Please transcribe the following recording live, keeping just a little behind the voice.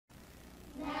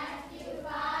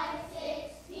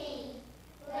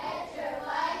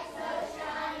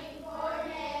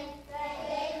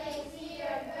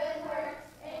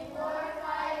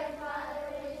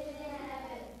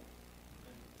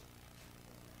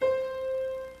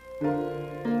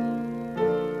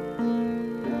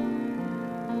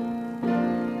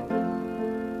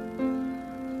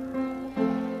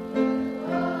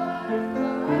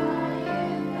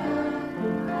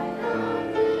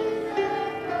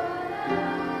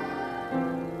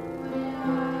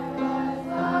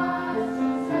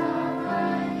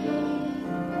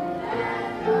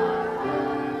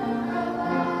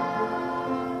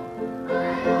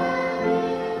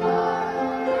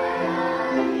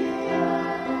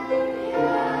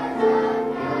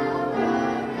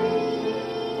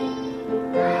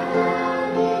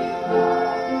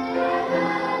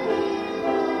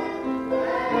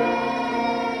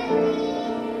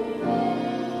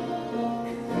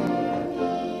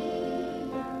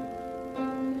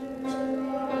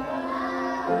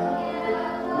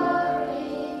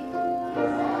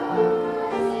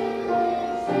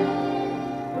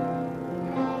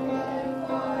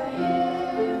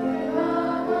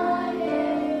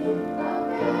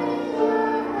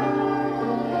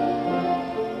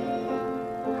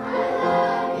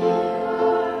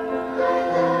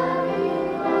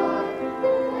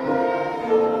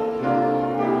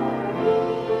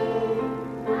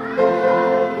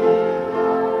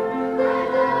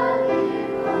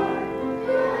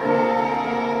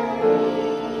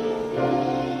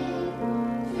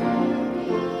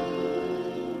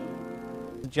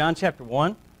John chapter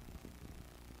 1.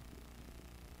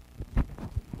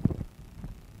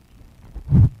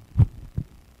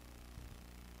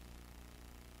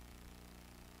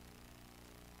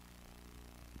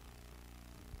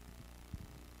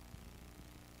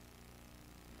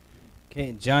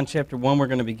 Okay, John chapter 1, we're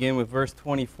going to begin with verse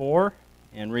 24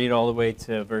 and read all the way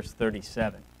to verse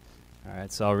 37. All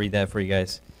right, so I'll read that for you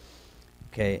guys.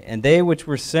 Okay, and they which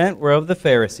were sent were of the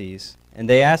Pharisees, and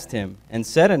they asked him, and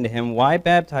said unto him, Why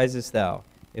baptizest thou,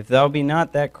 if thou be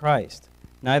not that Christ,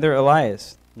 neither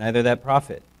Elias, neither that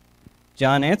prophet?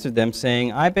 John answered them,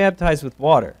 saying, I baptize with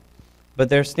water, but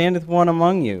there standeth one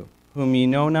among you, whom ye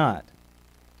know not.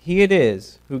 He it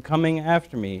is, who coming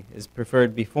after me is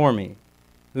preferred before me,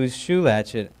 whose shoe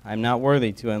latchet I am not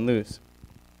worthy to unloose.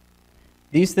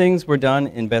 These things were done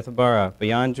in Bethabara,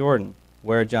 beyond Jordan,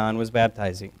 where John was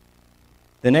baptizing.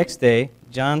 The next day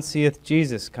John seeth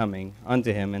Jesus coming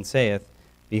unto him, and saith,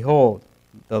 Behold,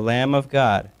 the Lamb of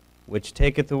God, which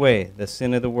taketh away the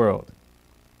sin of the world.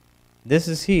 This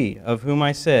is he, of whom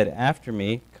I said, After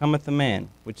me cometh a man,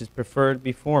 which is preferred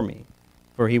before me,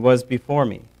 for he was before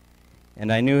me.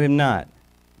 And I knew him not,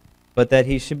 but that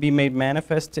he should be made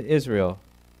manifest to Israel.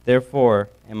 Therefore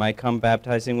am I come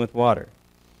baptizing with water.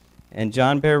 And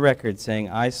John bare record, saying,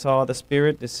 I saw the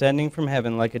Spirit descending from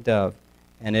heaven like a dove,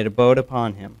 and it abode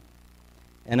upon him.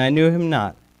 And I knew him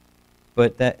not,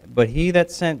 but he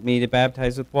that sent me to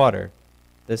baptize with water,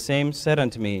 the same said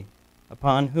unto me,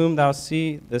 Upon whom thou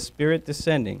see the Spirit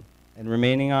descending and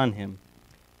remaining on him,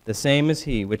 the same is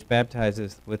he which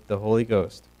baptizeth with the Holy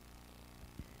Ghost.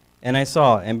 And I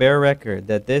saw and bare record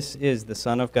that this is the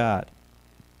Son of God.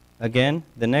 Again,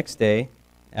 the next day,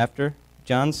 after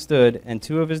John stood and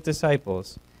two of his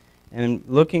disciples, and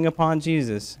looking upon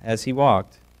Jesus as he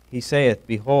walked, he saith,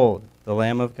 Behold, the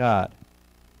Lamb of God.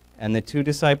 And the two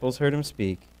disciples heard him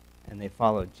speak, and they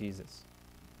followed Jesus.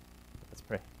 Let's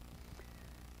pray.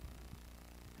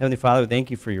 Heavenly Father, we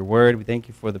thank you for your word. We thank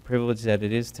you for the privilege that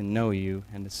it is to know you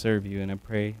and to serve you. And I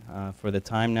pray for the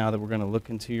time now that we're going to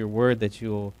look into your word, that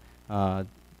you'll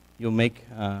make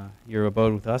your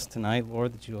abode with us tonight,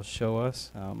 Lord, that you'll show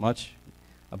us much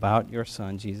about your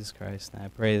Son, Jesus Christ. And I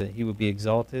pray that he will be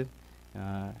exalted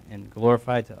and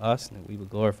glorified to us, and that we would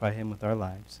glorify him with our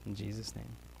lives. In Jesus' name,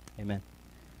 amen.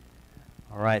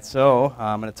 All right, so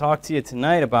I'm going to talk to you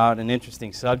tonight about an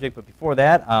interesting subject, but before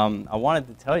that, I wanted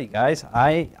to tell you guys,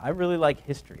 I really like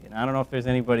history, and I don't know if there's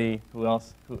anybody who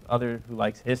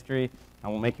likes history. I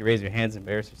won't make you raise your hands and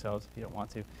embarrass yourselves if you don't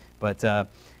want to, but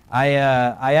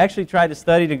I actually tried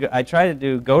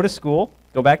to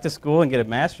go back to school and get a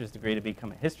master's degree to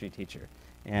become a history teacher.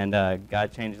 And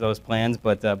God changed those plans,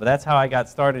 but that's how I got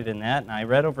started in that. And I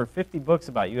read over 50 books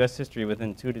about U.S. history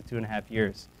within 2 to 2.5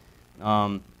 years.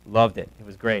 Loved it. It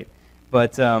was great.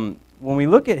 But when we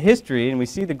look at history and we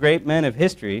see the great men of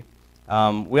history,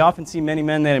 we often see many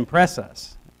men that impress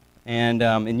us. And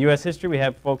in U.S. history, we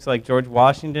have folks like George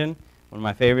Washington, one of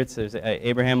my favorites. There's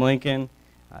Abraham Lincoln,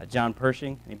 John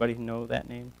Pershing. Anybody know that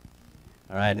name?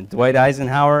 All right, and Dwight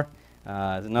Eisenhower.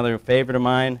 Is another favorite of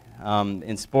mine.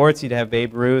 In sports, you'd have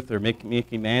Babe Ruth or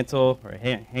Mickey Mantle or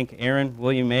Hank Aaron,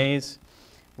 William Mays.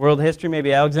 World history,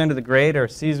 maybe Alexander the Great or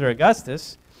Caesar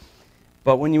Augustus.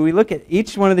 But when we look at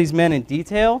each one of these men in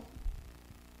detail,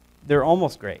 they're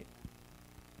almost great.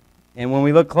 And when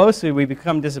we look closely, we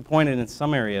become disappointed in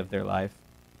some area of their life.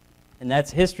 And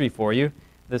that's history for you.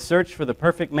 The search for the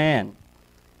perfect man.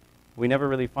 We never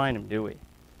really find him, do we?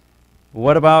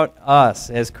 What about us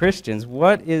as Christians?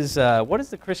 What is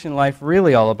the Christian life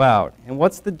really all about? And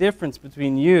what's the difference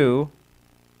between you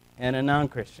and a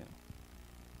non-Christian?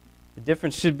 The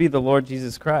difference should be the Lord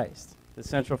Jesus Christ, the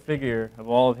central figure of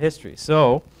all of history.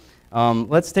 So,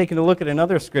 let's take a look at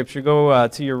another scripture. Go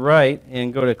to your right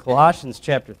and go to Colossians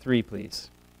chapter 3, please.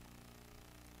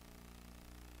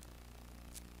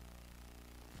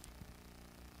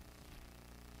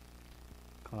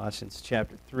 Colossians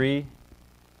chapter 3.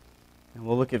 And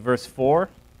we'll look at verse 4.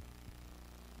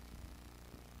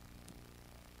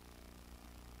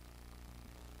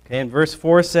 Okay, and verse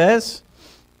 4 says,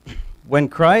 "When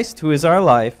Christ, who is our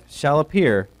life, shall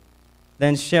appear,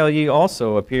 then shall ye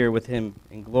also appear with him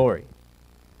in glory."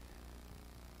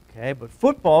 Okay, but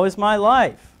football is my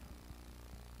life.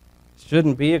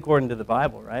 Shouldn't be according to the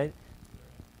Bible, right?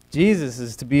 Jesus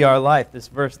is to be our life. This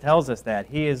verse tells us that.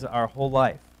 He is our whole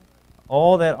life.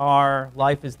 All that our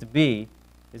life is to be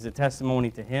is a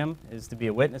testimony to him, is to be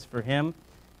a witness for him,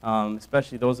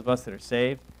 especially those of us that are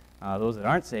saved. Those that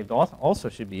aren't saved also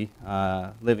should be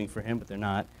living for him, but they're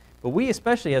not. But we,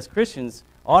 especially as Christians,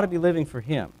 ought to be living for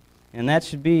him, and that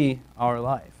should be our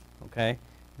life, okay?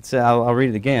 I'll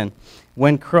read it again.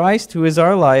 "When Christ, who is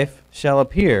our life, shall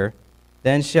appear,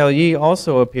 then shall ye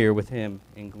also appear with him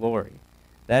in glory."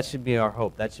 That should be our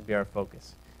hope. That should be our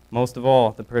focus. Most of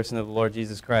all, the person of the Lord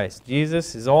Jesus Christ.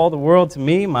 Jesus is all the world to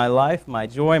me, my life, my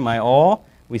joy, my all.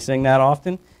 We sing that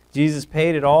often. Jesus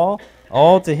paid it all.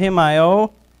 All to him I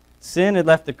owe. Sin had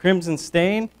left a crimson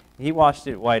stain. He washed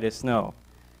it white as snow.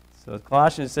 So as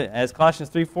Colossians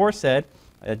 3:4 said,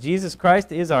 Jesus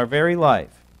Christ is our very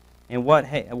life. And what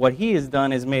he has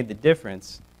done has made the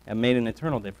difference and made an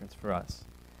eternal difference for us.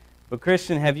 But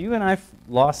Christian, have you and I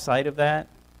lost sight of that?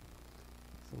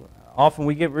 Often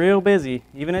we get real busy,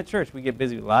 even at church. We get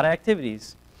busy with a lot of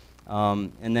activities,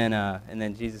 and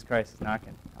then Jesus Christ is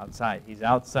knocking outside. He's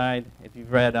outside. If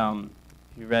you've read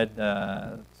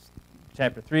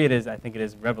chapter 3, I think it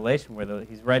is Revelation, where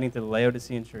he's writing to the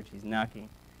Laodicean church. He's knocking.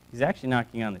 He's actually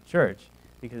knocking on the church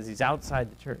because he's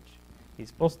outside the church. He's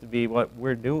supposed to be what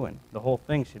we're doing. The whole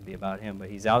thing should be about him, but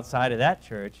he's outside of that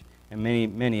church and many,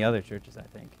 many other churches, I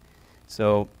think.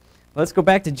 So let's go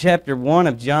back to chapter 1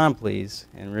 of John, please,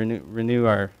 and renew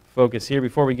our focus here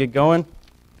before we get going.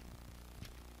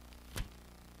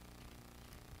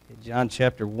 Okay, John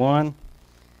chapter 1,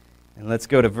 and let's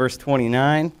go to verse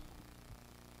 29.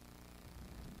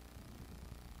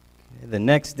 Okay, "The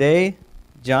next day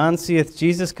John seeth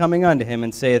Jesus coming unto him,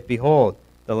 and saith, Behold,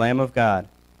 the Lamb of God,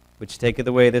 which taketh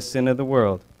away the sin of the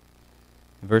world."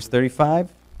 Verse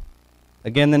 35,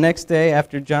 "Again the next day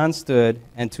after John stood,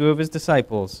 and two of his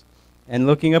disciples, and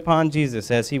looking upon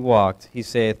Jesus as he walked, he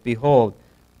saith, Behold,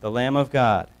 the Lamb of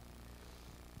God.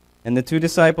 And the two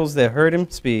disciples that heard him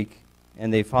speak,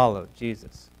 and they followed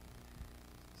Jesus."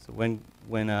 So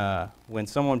when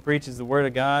someone preaches the Word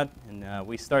of God, and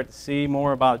we start to see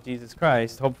more about Jesus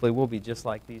Christ, hopefully we'll be just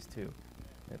like these two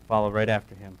that follow right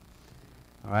after him.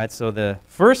 All right, so the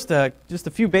first, just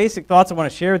a few basic thoughts I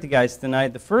want to share with you guys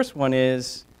tonight. The first one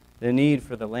is the need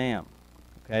for the Lamb.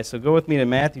 Okay, so go with me to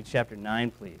Matthew chapter 9,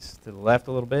 please. To the left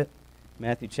a little bit.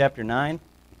 Matthew chapter 9.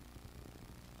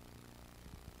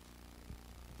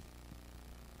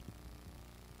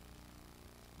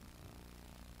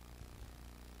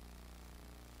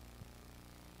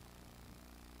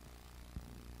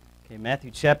 Okay, Matthew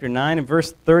chapter 9 and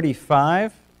verse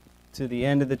 35 to the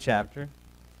end of the chapter.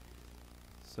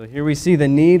 So here we see the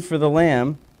need for the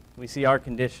Lamb. We see our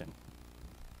condition.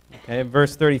 Okay,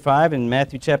 verse 35 in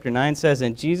Matthew chapter 9 says,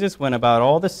 "And Jesus went about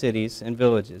all the cities and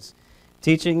villages,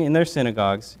 teaching in their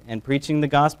synagogues, and preaching the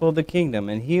gospel of the kingdom,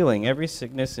 and healing every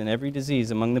sickness and every disease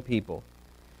among the people.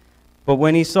 But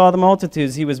when he saw the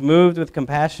multitudes, he was moved with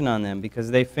compassion on them,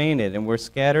 because they fainted and were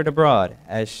scattered abroad,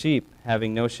 as sheep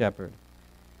having no shepherd.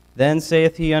 Then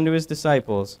saith he unto his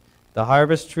disciples, The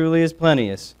harvest truly is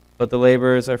plenteous, but the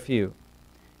laborers are few.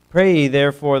 Pray ye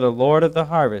therefore the Lord of the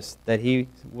harvest, that he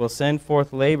will send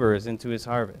forth laborers into his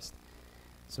harvest."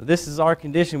 So this is our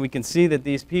condition. We can see that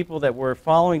these people that were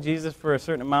following Jesus for a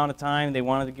certain amount of time, they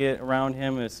wanted to get around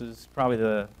him. This is probably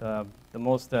the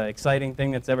most exciting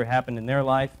thing that's ever happened in their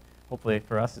life, hopefully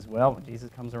for us as well, when Jesus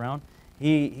comes around.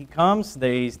 He comes,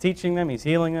 he's teaching them, he's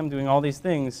healing them, doing all these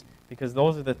things, because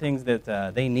those are the things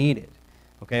that they needed.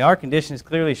 Okay, our condition is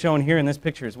clearly shown here in this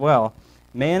picture as well.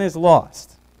 Man is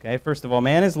lost. Okay, first of all,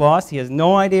 man is lost. He has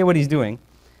no idea what he's doing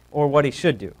or what he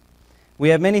should do. We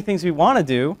have many things we want to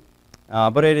do,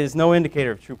 but it is no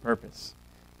indicator of true purpose.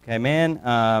 Okay,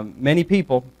 many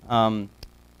people have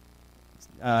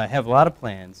a lot of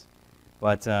plans,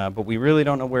 but we really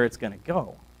don't know where it's going to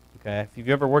go. Okay, if you've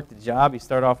ever worked a job, you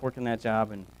start off working that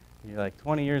job, and you're like,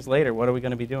 20 years later, what are we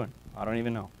going to be doing? I don't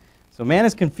even know. So man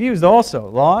is confused also,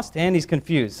 lost, and he's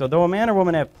confused. So though a man or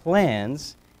woman have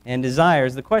plans and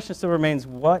desires, the question still remains,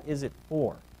 what is it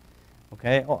for?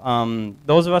 Okay,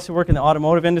 those of us who work in the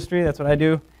automotive industry, that's what I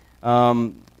do.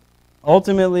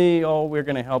 Ultimately, all we're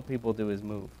going to help people do is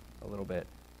move a little bit.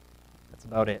 That's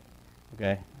about it.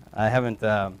 Okay, I haven't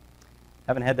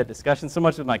had that discussion so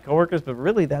much with my coworkers, but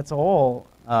really that's all.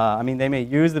 I mean, they may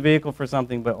use the vehicle for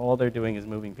something, but all they're doing is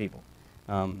moving people.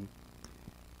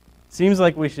 Seems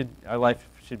like our life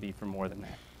should be for more than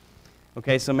that.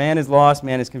 Okay, so man is lost,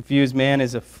 man is confused, man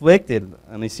is afflicted.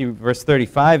 Let me see verse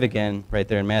 35 again, right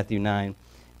there in Matthew 9.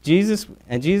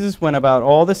 Jesus went about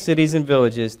all the cities and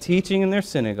villages, teaching in their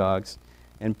synagogues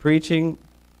and preaching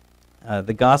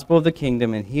the gospel of the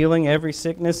kingdom and healing every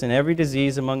sickness and every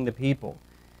disease among the people.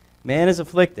 Man is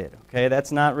afflicted. Okay,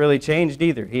 that's not really changed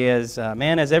either.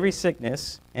 Man has every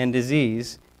sickness and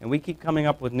disease, and we keep coming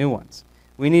up with new ones.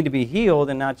 We need to be healed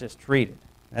and not just treated.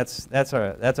 That's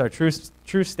our true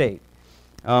state.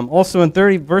 Also in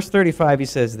verse 35, he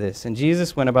says this, and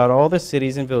Jesus went about all the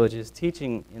cities and villages,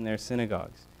 teaching in their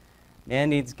synagogues.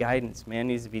 Man needs guidance. Man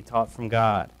needs to be taught from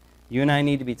God. You and I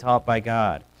need to be taught by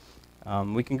God.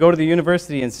 We can go to the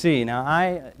university and see. Now,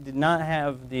 I did not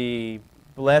have the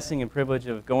blessing and privilege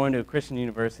of going to a Christian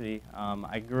university.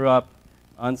 I grew up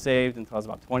unsaved until I was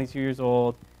about 22 years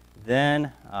old.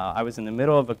 Then I was in the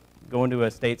middle of going to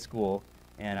a state school,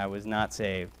 and I was not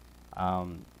saved.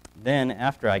 Then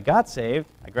after I got saved,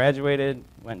 I graduated,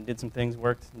 went and did some things,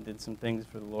 worked and did some things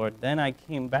for the Lord. Then I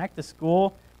came back to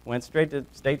school, went straight to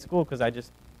state school because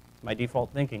my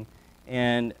default thinking.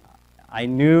 And I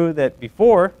knew that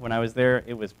before, when I was there,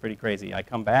 it was pretty crazy. I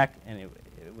come back, and it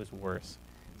was worse.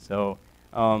 So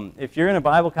if you're in a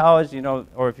Bible college,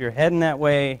 or if you're heading that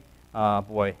way,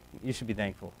 boy, you should be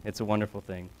thankful. It's a wonderful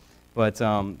thing. But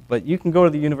you can go to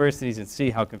the universities and see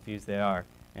how confused they are,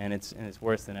 and it's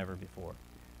worse than ever before.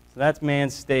 So that's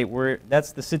man's state.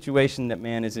 That's the situation that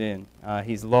man is in.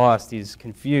 He's lost. He's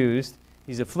confused.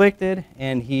 He's afflicted,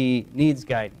 and he needs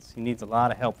guidance. He needs a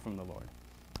lot of help from the Lord.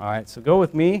 All right, so go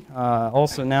with me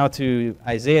also now to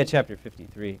Isaiah chapter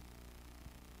 53.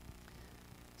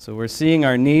 So we're seeing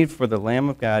our need for the Lamb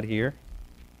of God here.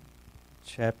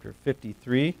 Chapter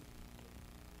 53.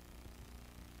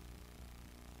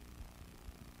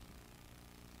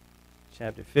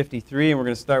 Chapter 53, and we're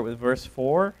going to start with verse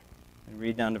 4 and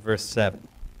read down to verse 7.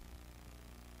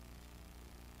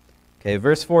 Okay,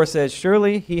 verse 4 says,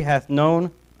 Surely he hath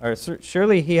borne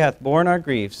our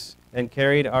griefs and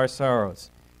carried our sorrows.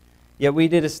 Yet we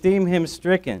did esteem him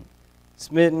stricken,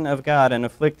 smitten of God, and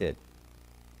afflicted.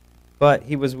 But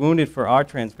he was wounded for our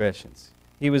transgressions.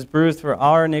 He was bruised for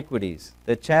our iniquities.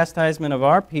 The chastisement of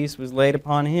our peace was laid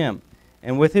upon him,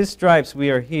 and with his stripes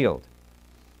we are healed.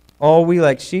 All we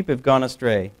like sheep have gone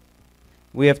astray.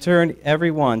 We have turned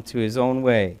every one to his own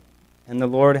way, and the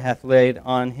Lord hath laid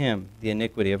on him the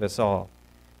iniquity of us all.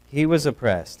 He was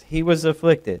oppressed, he was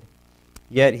afflicted,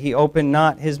 yet he opened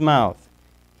not his mouth.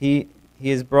 He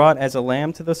is brought as a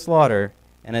lamb to the slaughter,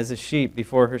 and as a sheep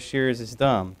before her shearers is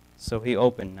dumb, so he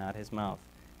opened not his mouth.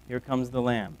 Here comes the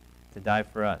Lamb to die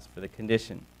for us, for the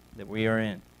condition that we are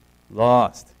in.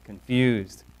 Lost,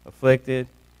 confused, afflicted,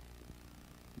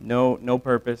 no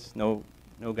purpose, no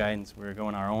guidance. We're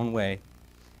going our own way.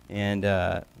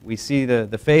 And we see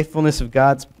the faithfulness of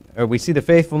we see the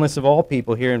faithfulness of all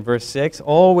people here in verse 6.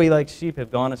 All we like sheep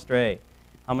have gone astray.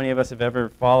 How many of us have ever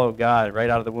followed God right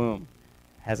out of the womb?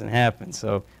 Hasn't happened.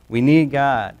 So we need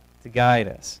God to guide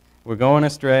us. We're going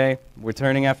astray. We're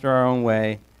turning after our own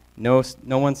way. No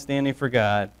one's standing for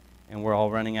God, and we're all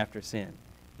running after sin.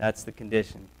 That's the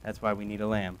condition. That's why we need a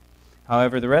lamb.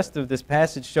 However, the rest of this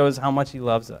passage shows how much he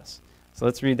loves us. So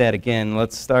let's read that again.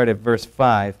 Let's start at verse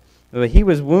 5. He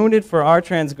was wounded for our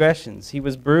transgressions. He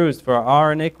was bruised for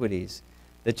our iniquities.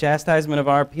 The chastisement of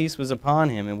our peace was upon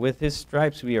him, and with his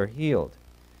stripes we are healed.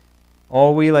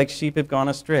 All we like sheep have gone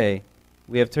astray.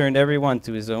 We have turned every one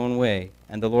to his own way,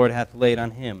 and the Lord hath laid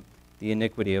on him the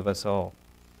iniquity of us all.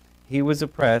 He was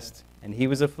oppressed, and he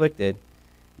was afflicted,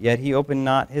 yet he opened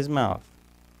not his mouth.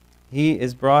 He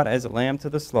is brought as a lamb to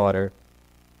the slaughter,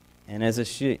 and as a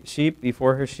sheep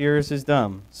before her shearers is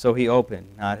dumb, so he opened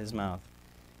not his mouth.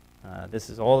 This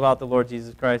is all about the Lord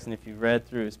Jesus Christ, and if you read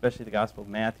through, especially the Gospel of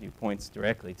Matthew, points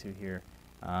directly to here,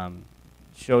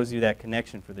 shows you that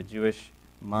connection for the Jewish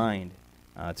mind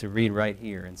to read right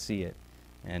here and see it.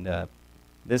 And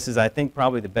This is, I think,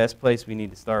 probably the best place we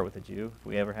need to start with a Jew. If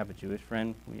we ever have a Jewish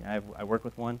friend, I work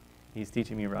with one. He's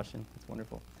teaching me Russian. It's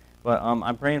wonderful. But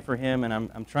I'm praying for him, and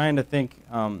I'm trying to think.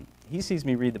 He sees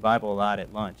me read the Bible a lot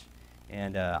at lunch,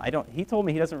 and he told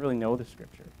me he doesn't really know the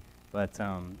Scripture, but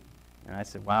and I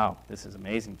said, wow, this is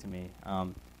amazing to me.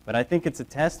 But I think it's a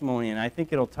testimony, and I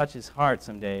think it'll touch his heart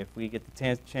someday if we get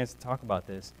the chance to talk about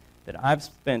this, that I've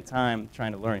spent time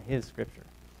trying to learn his Scripture.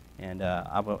 And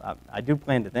I do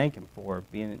plan to thank him for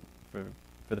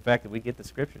the fact that we get the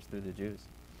Scriptures through the Jews.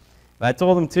 But I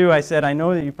told him, too, I said, I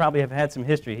know that you probably have had some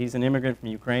history. He's an immigrant from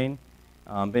Ukraine,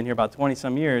 been here about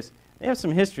 20-some years. They have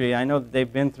some history I know that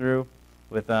they've been through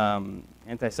with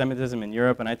anti-Semitism in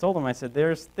Europe. And I told him, I said,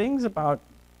 there's things about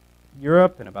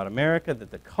Europe and about America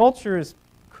that the culture is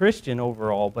Christian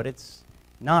overall, but it's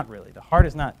not really. The heart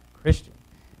is not Christian.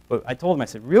 But I told him, I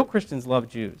said, real Christians love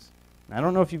Jews. And I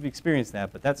don't know if you've experienced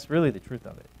that, but that's really the truth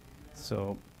of it.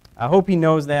 So I hope he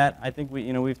knows that. I think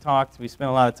we've talked. We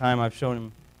spent a lot of time. I've shown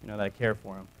him that I care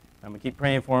for him. I'm going to keep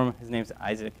praying for him. His name's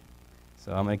Isaac.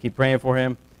 So I'm going to keep praying for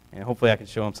him, and hopefully I can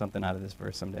show him something out of this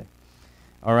verse someday.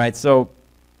 All right, so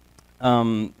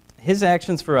his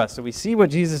actions for us. So we see what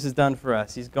Jesus has done for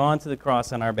us. He's gone to the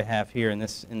cross on our behalf here in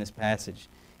this passage.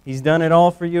 He's done it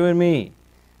all for you and me.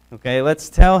 Okay, let's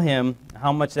tell him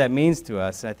how much that means to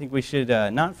us. I think we should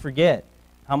not forget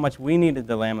how much we needed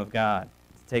the Lamb of God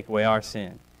to take away our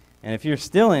sin. And if you're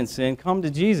still in sin, come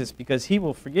to Jesus because he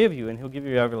will forgive you and he'll give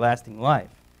you everlasting life.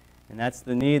 And that's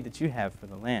the need that you have for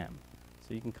the Lamb.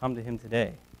 So you can come to him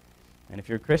today. And if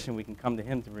you're a Christian, we can come to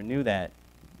him to renew that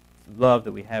love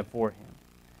that we have for him.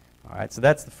 All right, so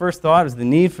that's the first thought, is the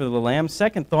need for the Lamb.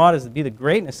 Second thought is to be the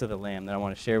greatness of the Lamb that I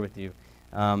want to share with you.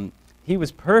 He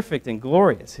was perfect and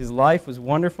glorious. His life was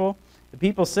wonderful. The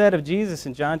people said of Jesus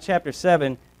in John chapter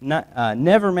 7,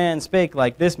 never man spake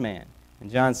like this man, in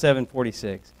John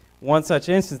 7:46. One such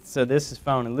instance of this is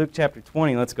found in Luke chapter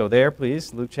 20. Let's go there,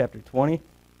 please. Luke chapter 20.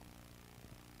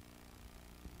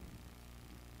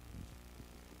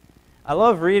 I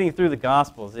love reading through the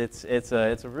Gospels. It's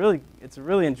a really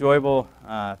enjoyable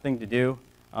thing to do.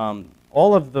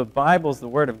 All of the Bible's the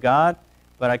Word of God,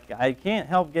 but I can't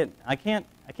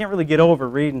really get over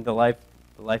reading the life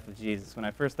of Jesus. When I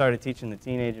first started teaching the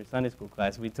teenager Sunday school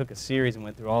class, we took a series and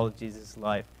went through all of Jesus'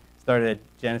 life. Started at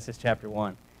Genesis chapter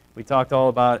 1. We talked all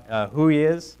about who he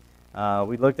is.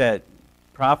 We looked at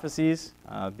prophecies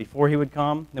before he would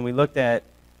come. Then we looked at,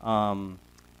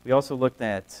 we also looked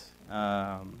at,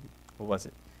 what was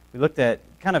it? We looked at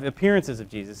kind of appearances of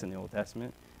Jesus in the Old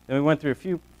Testament. Then we went through a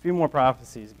few more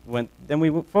prophecies. Then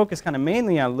we focused kind of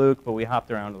mainly on Luke, but we hopped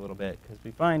around a little bit because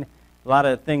we find a lot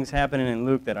of things happening in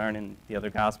Luke that aren't in the other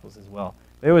Gospels as well.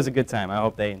 But it was a good time. I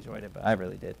hope they enjoyed it, but I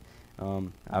really did.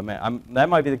 That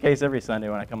might be the case every Sunday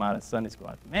when I come out of Sunday school.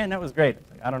 I think, man, that was great.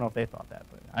 I don't know if they thought that,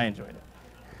 but I enjoyed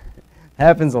it.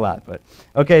 Happens a lot. But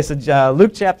okay, so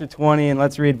Luke chapter 20, and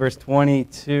let's read verse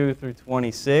 22 through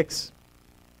 26.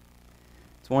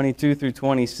 22 through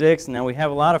 26. Now we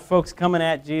have a lot of folks coming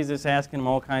at Jesus, asking him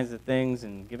all kinds of things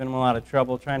and giving him a lot of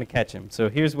trouble, trying to catch him. So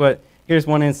here's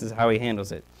one instance how he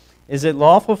handles it. Is it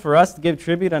lawful for us to give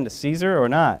tribute unto Caesar or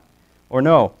not? Or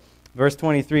no? Verse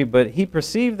 23, but he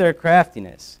perceived their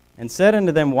craftiness, and said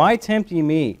unto them, why tempt ye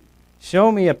me?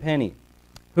 Show me a penny.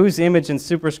 Whose image and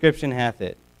superscription hath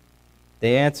it?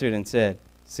 They answered and said,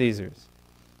 Caesar's.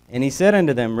 And he said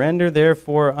unto them, render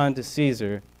therefore unto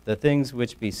Caesar the things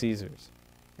which be Caesar's,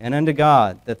 and unto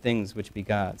God the things which be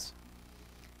God's.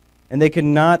 And they could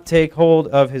not take hold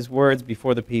of his words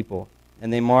before the people,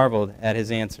 and they marveled at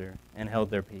his answer, and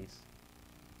held their peace.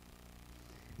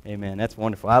 Amen. That's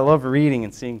wonderful. I love reading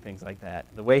and seeing things like that.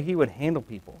 The way he would handle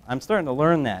people. I'm starting to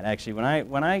learn that, actually.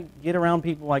 When I get around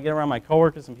people, I get around my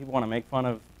coworkers, and people want to make fun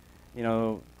of,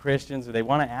 Christians, or they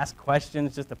want to ask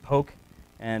questions just to poke.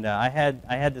 And I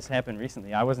had this happen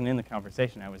recently. I wasn't in the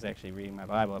conversation. I was actually reading my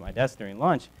Bible at my desk during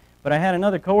lunch. But I had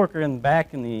another coworker in the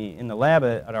back in the lab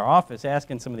at our office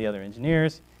asking some of the other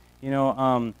engineers,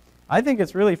 I think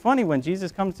it's really funny when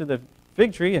Jesus comes to the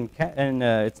fig tree and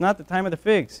it's not the time of the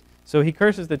figs. So he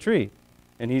curses the tree.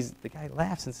 And the guy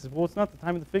laughs and says, well, it's not the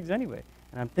time of the figs anyway.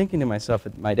 And I'm thinking to myself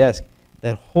at my desk,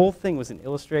 that whole thing was an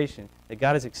illustration that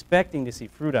God is expecting to see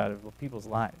fruit out of people's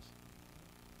lives.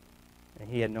 And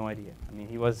he had no idea.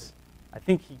 I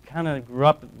think he kind of grew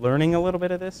up learning a little bit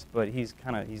of this, but he's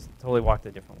totally walked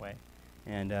a different way.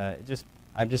 And I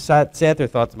just sat there,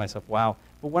 thought to myself, wow.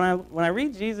 But when I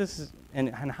read Jesus and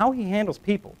how he handles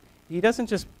people,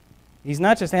 he's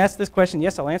not just asked this question,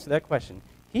 yes, I'll answer that question.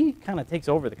 He kind of takes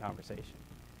over the conversation.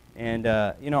 And,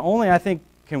 only I think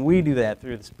can we do that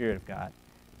through the Spirit of God.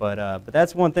 But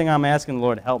that's one thing I'm asking the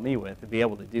Lord to help me with, to be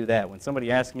able to do that. When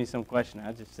somebody asks me some question,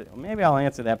 I just say, well, maybe I'll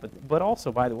answer that, but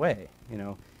also, by the way,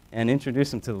 and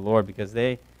introduce them to the Lord, because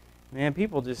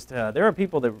people just, there are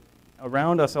people that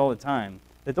around us all the time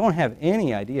that don't have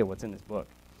any idea what's in this book.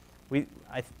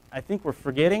 I think we're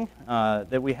forgetting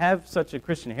that we have such a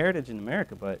Christian heritage in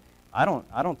America, but I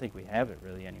don't think we have it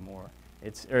really anymore.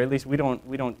 Or at least we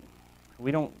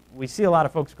see a lot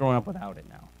of folks growing up without it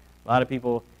now. A lot of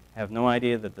people have no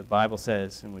idea that the Bible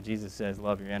says, and what Jesus says,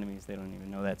 love your enemies. They don't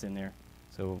even know that's in there.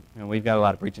 So we've got a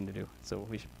lot of preaching to do. So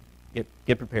we should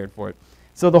get prepared for it.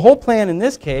 So the whole plan in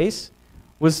this case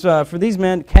was for these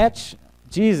men to catch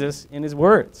Jesus in his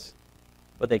words,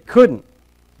 but they couldn't.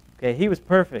 Okay, he was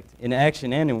perfect in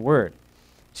action and in word.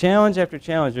 Challenge after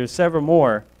challenge. There's several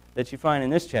more that you find in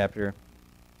this chapter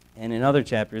and in other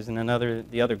chapters and in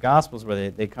the other Gospels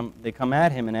where they come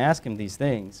at him and ask him these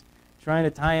things, trying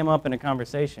to tie him up in a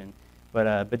conversation.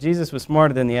 But Jesus was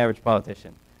smarter than the average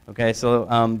politician. Okay, so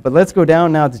but let's go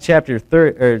down now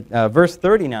to verse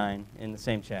 39 in the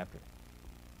same chapter.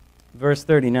 Verse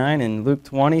 39 in Luke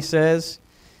 20 says,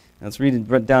 let's read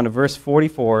it down to verse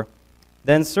 44.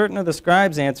 Then certain of the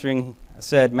scribes answering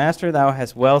said, Master, thou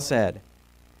hast well said.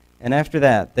 And after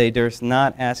that they durst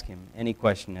not ask him any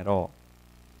question at all.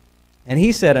 And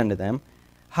he said unto them,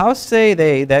 How say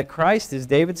they that Christ is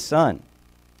David's son?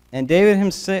 And David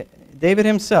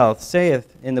himself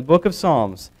saith in the book of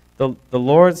Psalms, The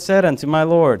Lord said unto my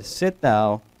Lord, Sit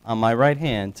thou on my right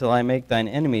hand, till I make thine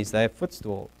enemies thy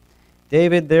footstool.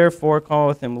 David therefore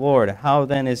calleth him Lord. How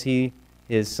then is he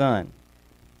his son?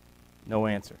 No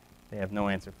answer. They have no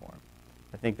answer for him.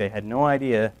 I think they had no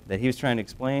idea that he was trying to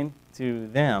explain to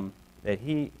them that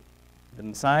the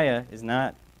Messiah is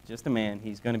not just a man,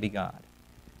 he's going to be God.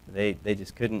 They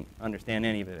just couldn't understand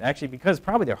any of it. Actually, because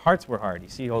probably their hearts were hard. You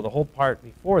see, the whole part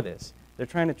before this, they're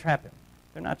trying to trap him.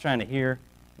 They're not trying to hear,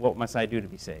 what must I do to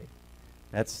be saved?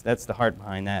 That's the heart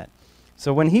behind that.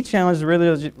 So when he challenged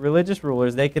the religious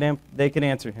rulers, they could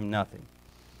answer him nothing.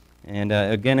 And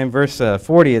again in verse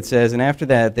 40 it says, And after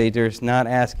that they durst not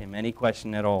ask him any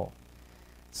question at all.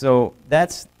 So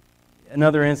that's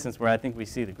another instance where I think we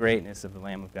see the greatness of the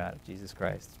Lamb of God, Jesus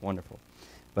Christ. It's wonderful.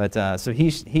 But so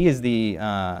he's the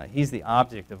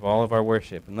object of all of our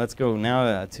worship. And let's go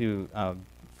now to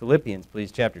Philippians,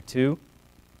 please, chapter 2.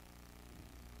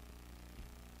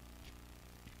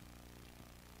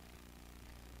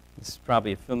 This is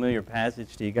probably a familiar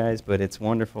passage to you guys, but it's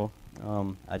wonderful.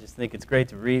 I just think it's great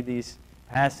to read these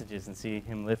passages and see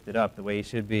him lifted up the way he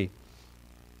should be.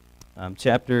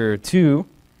 Chapter 2,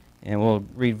 and we'll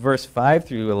read verse 5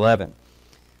 through 11.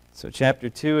 So chapter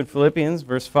 2 in Philippians,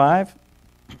 verse 5.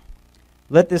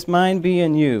 Let this mind be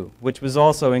in you, which was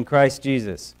also in Christ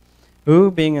Jesus,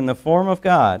 who, being in the form of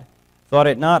God, thought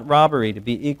it not robbery to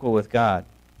be equal with God,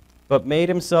 but made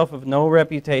himself of no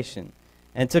reputation,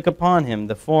 and took upon him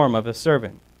the form of a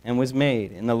servant, and was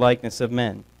made in the likeness of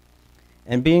men.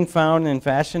 And being found in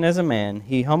fashion as a man,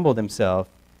 he humbled himself,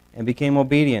 and became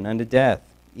obedient unto death,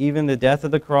 even the death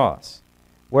of the cross.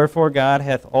 Wherefore God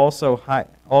hath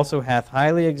also hath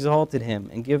highly exalted him,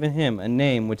 and given him a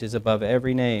name which is above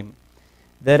every name,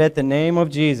 that at the name of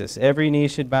Jesus every knee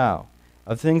should bow,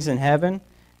 of things in heaven,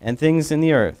 and things in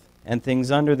the earth, and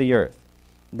things under the earth,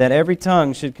 that every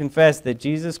tongue should confess that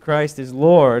Jesus Christ is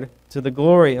Lord, to the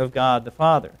glory of God the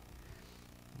Father.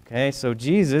 Okay, so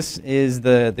Jesus is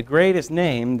the greatest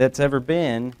name that's ever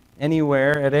been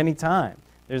anywhere at any time.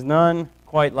 There's none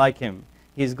quite like him.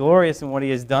 He is glorious in what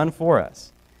he has done for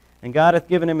us. And God hath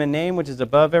given him a name which is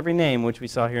above every name, which we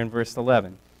saw here in verse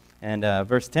 11. And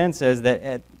verse 10 says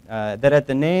that at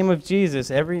the name of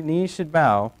Jesus every knee should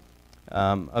bow,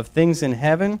 of things in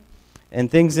heaven,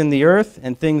 and things in the earth,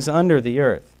 and things under the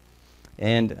earth.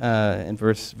 And in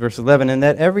verse 11, and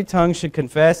that every tongue should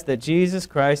confess that Jesus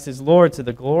Christ is Lord, to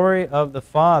the glory of the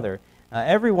Father.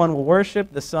 Everyone will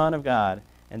worship the Son of God,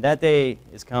 and that day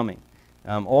is coming.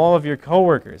 All of your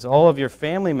coworkers, all of your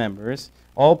family members,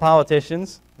 all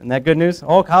politicians, isn't that good news?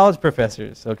 All college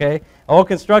professors, okay? All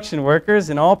construction workers,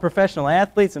 and all professional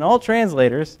athletes, and all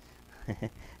translators.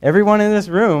 Everyone in this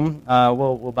room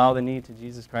will bow the knee to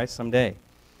Jesus Christ someday.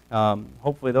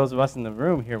 Hopefully those of us in the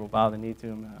room here will bow the knee to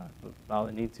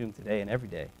him today and every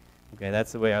day. Okay,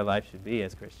 that's the way our life should be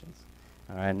as Christians.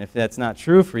 All right, and if that's not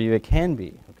true for you, it can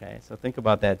be. Okay, so think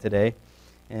about that today.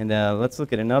 And let's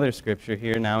look at another scripture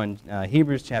here now in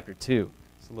Hebrews chapter 2.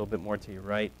 It's a little bit more to your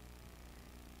right.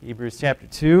 Hebrews chapter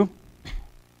 2.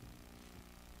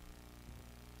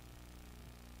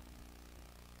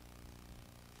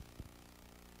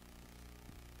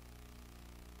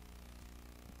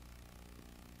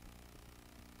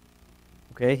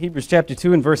 Okay, Hebrews chapter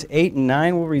 2 and verse 8 and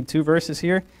 9. We'll read 2 verses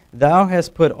here. Thou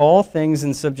hast put all things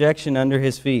in subjection under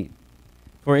his feet.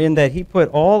 For in that he put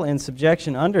all in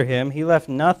subjection under him, he left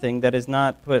nothing that is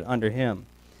not put under him.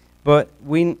 But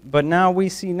now we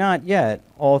see not yet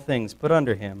all things put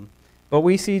under him. But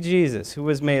we see Jesus, who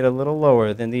was made a little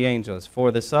lower than the angels,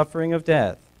 for the suffering of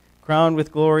death, crowned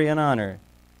with glory and honor,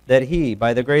 that he,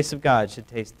 by the grace of God, should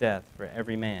taste death for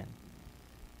every man.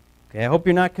 Okay, I hope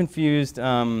you're not confused.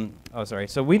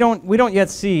 So we don't yet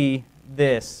see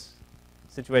this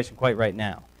situation quite right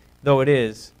now, though it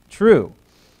is true.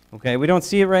 Okay, we don't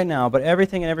see it right now, but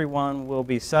everything and everyone will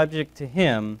be subject to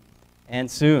him, and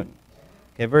soon.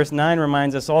 Okay, verse 9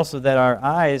 reminds us also that our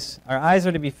eyes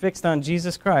are to be fixed on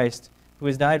Jesus Christ, who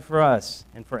has died for us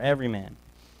and for every man.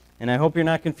 And I hope you're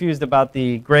not confused about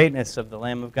the greatness of the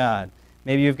Lamb of God.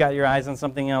 Maybe you've got your eyes on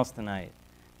something else tonight.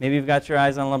 Maybe you've got your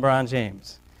eyes on LeBron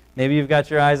James. Maybe you've got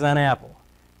your eyes on Apple.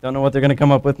 Don't know what they're going to come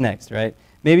up with next, right?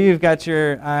 Maybe you've got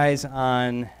your eyes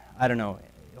on, I don't know,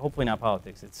 hopefully not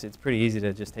politics. It's pretty easy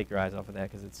to just take your eyes off of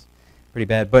that because it's pretty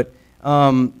bad. But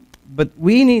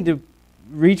we need to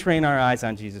retrain our eyes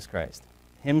on Jesus Christ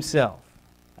himself.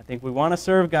 I think we want to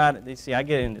serve God. You see, I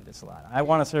get into this a lot. I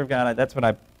want to serve God. That's what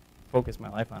I focus my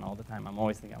life on all the time. I'm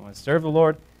always thinking, I want to serve the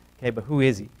Lord. Okay, but who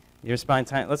is he? Let's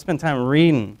spend time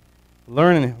reading,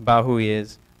 learning about who he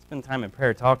is. Spend time in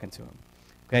prayer talking to him.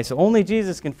 Okay, so only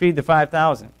Jesus can feed the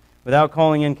 5,000 without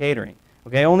calling in catering.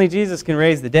 Okay, only Jesus can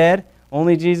raise the dead.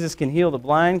 Only Jesus can heal the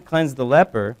blind, cleanse the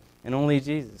leper, and only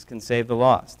Jesus can save the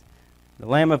lost. The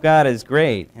Lamb of God is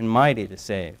great and mighty to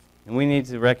save. And we need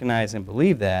to recognize and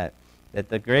believe that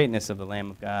the greatness of the Lamb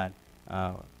of God,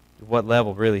 what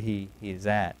level really he is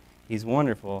at. He's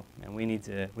wonderful, and we need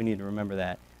to remember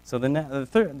that. So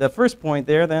the first point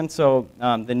there then,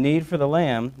 the need for the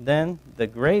Lamb, then the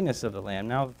greatness of the Lamb.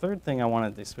 Now the third thing I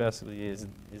want to discuss with you is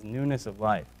newness of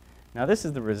life. Now this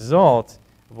is the result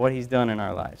of what he's done in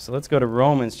our lives. So let's go to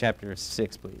Romans chapter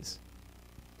 6, please.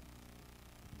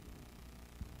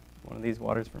 One of these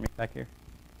waters for me back here?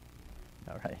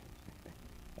 All right.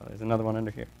 Oh, there's another one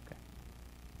under here. Okay.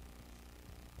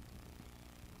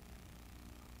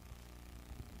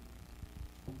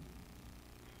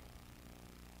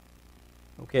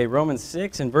 Okay, Romans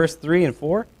 6 and verse 3 and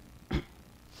 4.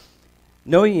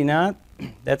 Know ye not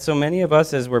that so many of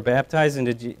us as were baptized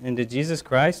into Jesus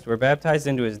Christ were baptized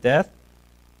into his death?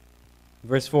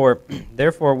 Verse 4,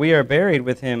 therefore we are buried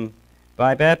with him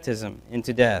by baptism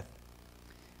into death,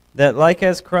 that like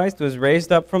as Christ was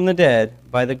raised up from the dead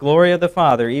by the glory of the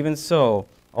Father, even so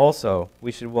also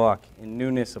we should walk in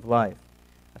newness of life.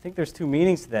 I think there's two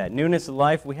meanings to that. Newness of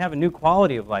life, we have a new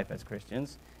quality of life as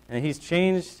Christians, and he's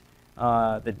changed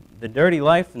the dirty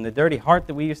life and the dirty heart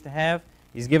that we used to have.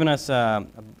 He's given us a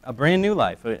brand new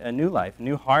life, a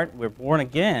new heart. We're born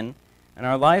again, and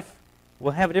our life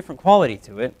will have a different quality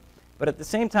to it. But at the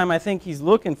same time, I think he's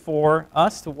looking for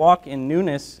us to walk in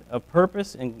newness of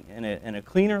purpose and a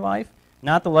cleaner life,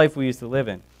 not the life we used to live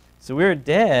in. So we're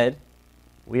dead.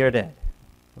 We are dead.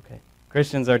 Okay,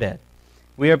 Christians are dead.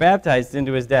 We are baptized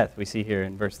into his death, we see here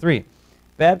in verse 3.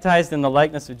 Baptized in the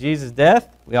likeness of Jesus'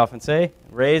 death, we often say,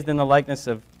 raised in the likeness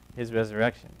of his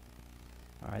resurrection.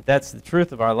 All right, that's the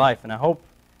truth of our life, and I hope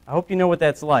you know what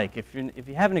that's like. If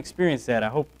you haven't experienced that, I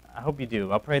hope you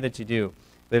do. I'll pray that you do.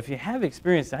 But if you have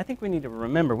experienced it, I think we need to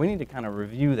remember, we need to kind of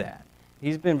review that.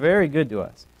 He's been very good to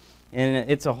us. And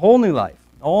it's a whole new life,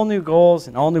 all new goals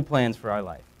and all new plans for our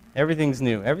life. Everything's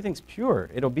new. Everything's pure.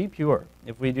 It'll be pure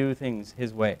if we do things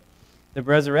his way. The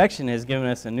resurrection has given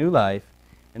us a new life,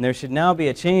 and there should now be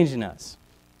a change in us.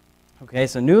 Okay,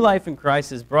 so new life in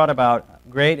Christ has brought about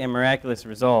great and miraculous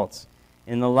results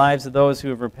in the lives of those who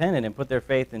have repented and put their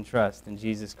faith and trust in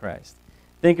Jesus Christ.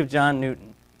 Think of John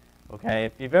Newton. Okay,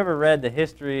 if you've ever read the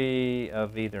history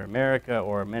of either America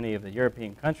or many of the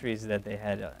European countries that they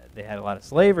had a lot of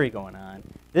slavery going on,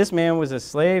 this man was a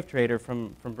slave trader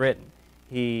from Britain.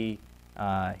 He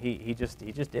just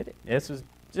did it. This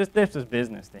was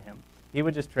business to him. He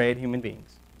would just trade human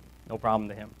beings. No problem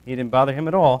to him. He didn't bother him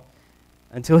at all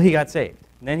until he got saved.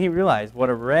 And then he realized what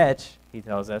a wretch, he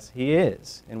tells us, he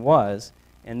is and was.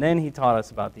 And then he taught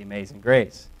us about the amazing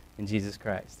grace in Jesus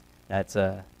Christ.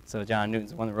 So John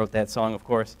Newton's the one that wrote that song, of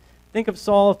course. Think of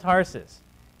Saul of Tarsus.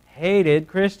 Hated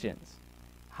Christians.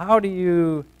 How do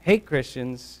you hate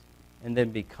Christians and then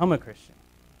become a Christian?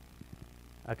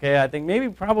 Okay, I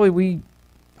think probably we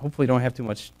hopefully don't have too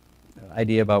much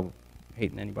idea about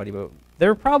hating anybody, but there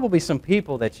are probably some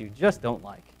people that you just don't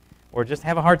like or just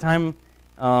have a hard time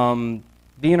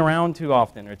being around too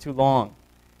often or too long.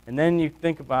 And then you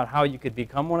think about how you could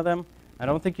become one of them. I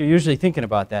don't think you're usually thinking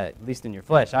about that, at least in your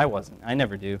flesh. I wasn't. I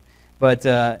never do. But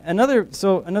another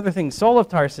thing, Saul of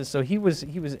Tarsus. So he was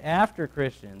after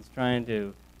Christians, trying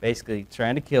to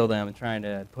kill them and trying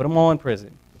to put them all in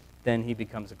prison. Then he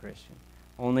becomes a Christian.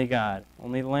 Only God,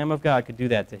 only the Lamb of God could do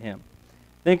that to him.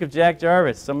 Think of Jack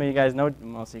Jarvis. Some of you guys know,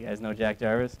 most of you guys know Jack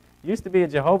Jarvis. He used to be a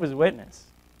Jehovah's Witness,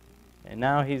 and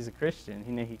now he's a Christian.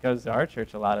 He goes to our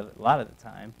church a lot of the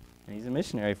time, and he's a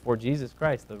missionary for Jesus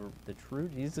Christ, the true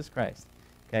Jesus Christ.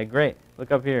 Okay, great.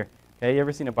 Look up here. Okay, you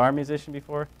ever seen a bar musician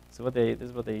before? This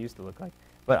is what they used to look like.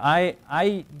 But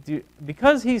I do,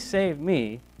 because he saved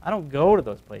me, I don't go to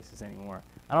those places anymore.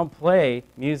 I don't play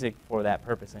music for that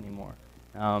purpose anymore.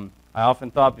 I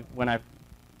often thought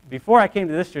before I came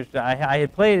to this church, I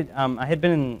had played, I had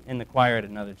been in the choir at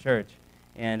another church,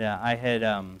 and I had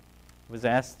was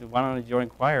asked, why don't I join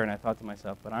choir? And I thought to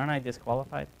myself, but aren't I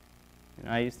disqualified?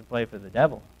 I used to play for the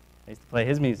devil. I used to play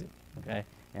his music, okay?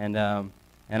 And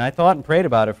I thought and prayed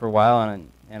about it for a while,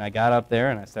 and I got up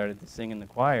there and I started to sing in the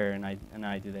choir, and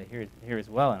I do that here as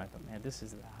well. And I thought, man, this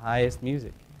is the highest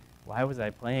music. Why was I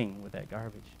playing with that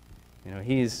garbage?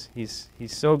 He's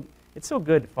so. It's so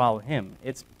good to follow him.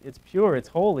 It's pure. It's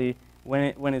holy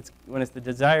when it's the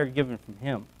desire given from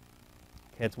him.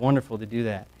 Okay, it's wonderful to do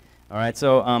that. All right.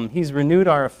 So he's renewed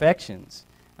our affections.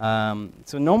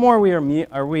 So no more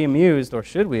are we amused, or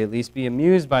should we at least be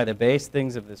amused by the base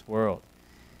things of this world.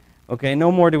 Okay. No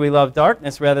more do we love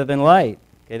darkness rather than light.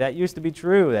 Okay, that used to be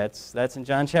true. That's in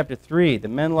John chapter 3. The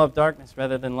men loved darkness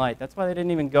rather than light. That's why they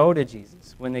didn't even go to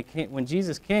Jesus. When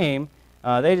Jesus came,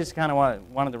 they just kind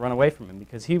of wanted to run away from him,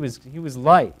 because he was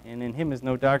light, and in him is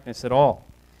no darkness at all.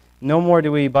 No more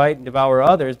do we bite and devour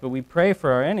others, but we pray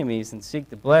for our enemies and seek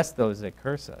to bless those that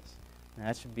curse us. And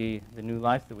that should be the new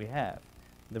life that we have,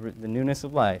 the newness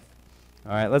of life.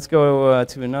 All right, let's go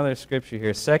to another scripture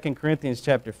here, 2 Corinthians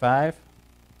chapter 5.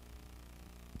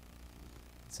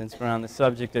 Since we're on the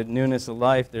subject of newness of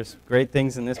life, there's great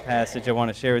things in this passage I want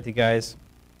to share with you guys.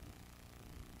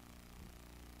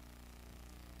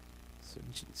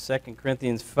 So 2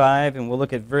 Corinthians 5, and we'll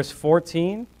look at verse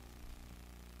 14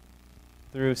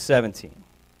 through 17.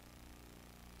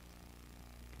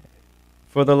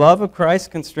 For the love of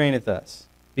Christ constraineth us,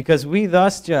 because we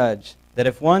thus judge that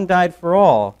if one died for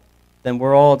all, then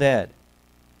we're all dead.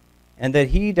 And that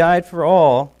he died for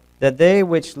all, that they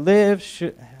which live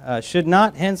should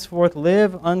not henceforth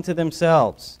live unto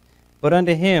themselves, but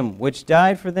unto him which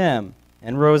died for them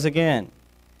and rose again.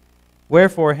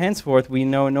 Wherefore henceforth we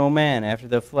know no man after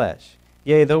the flesh.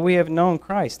 Yea, though we have known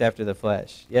Christ after the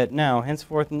flesh, yet now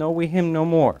henceforth know we him no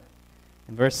more.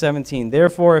 In verse 17,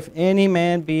 therefore if any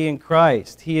man be in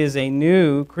Christ, he is a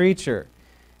new creature.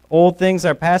 Old things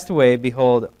are passed away,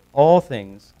 behold, all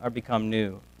things are become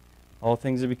new. All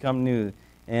things are become new.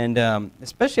 And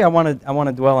especially I want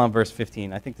to dwell on verse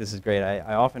 15. I think this is great.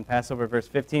 I often pass over verse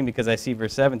 15 because I see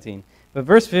verse 17. But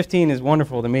verse 15 is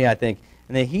wonderful to me, I think.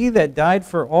 And that he that died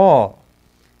for all.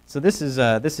 So this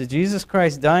is Jesus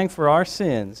Christ dying for our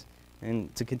sins.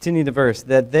 And to continue the verse,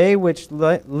 that they which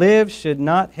live should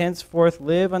not henceforth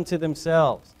live unto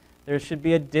themselves. There should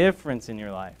be a difference in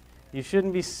your life. You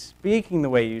shouldn't be speaking the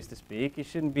way you used to speak. You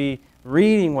shouldn't be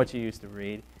reading what you used to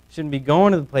read. You shouldn't be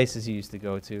going to the places you used to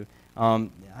go to.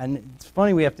 And it's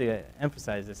funny we have to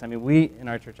emphasize this. I mean, we in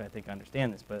our church, I think,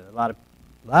 understand this, but a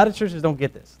lot of churches don't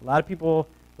get this. A lot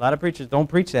of preachers don't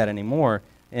preach that anymore.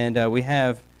 And we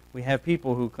have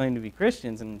people who claim to be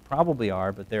Christians and probably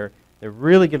are, but they're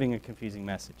really giving a confusing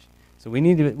message. So we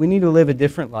need to live a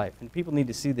different life, and people need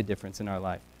to see the difference in our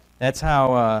life. That's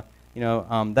how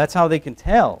that's how they can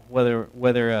tell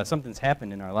whether something's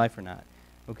happened in our life or not.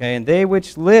 Okay, and they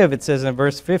which live, it says in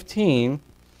verse 15.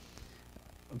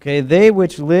 Okay, they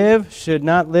which live should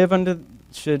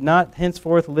not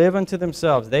henceforth live unto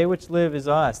themselves. They which live is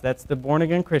us. That's the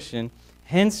born-again Christian.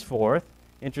 Henceforth,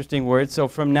 interesting word. So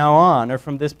from now on, or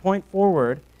from this point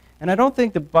forward, and I don't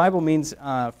think the Bible means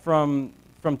from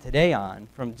today on,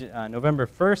 from November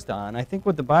 1st on. I think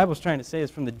what the Bible's trying to say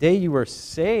is from the day you were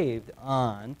saved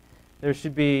on, there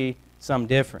should be some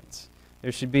difference.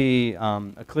 There should be a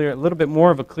little bit more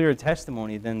of a clear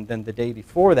testimony than the day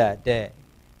before that day.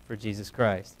 For Jesus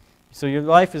Christ. So your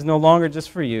life is no longer just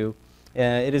for you.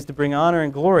 It is to bring honor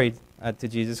and glory to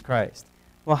Jesus Christ.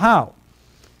 Well, how?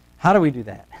 How do we do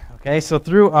that? Okay, so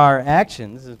through our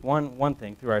actions is one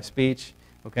thing, through our speech.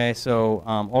 Okay, so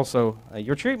also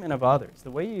your treatment of others,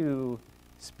 the way you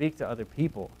speak to other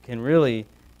people can really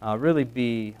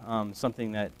be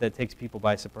something that takes people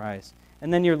by surprise.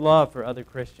 And then your love for other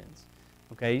Christians.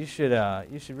 Okay, you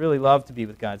should really love to be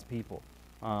with God's people.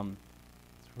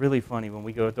 Really funny when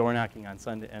we go door knocking on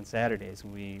Sunday and Saturdays,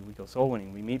 when we go soul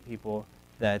winning, we meet people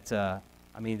that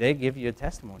I mean, they give you a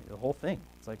testimony, the whole thing.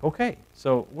 It's like, okay,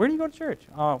 so where do you go to church?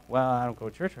 Oh, well, I don't go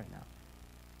to church right now.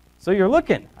 So you're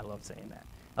looking. I love saying that.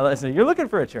 I say, you're looking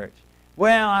for a church.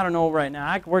 Well, I don't know right now.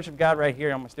 I can worship God right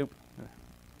here. I'm stupid.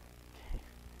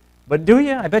 But do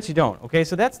you? I bet you don't. Okay,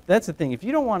 so that's the thing. If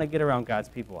you don't want to get around God's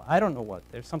people, I don't know what.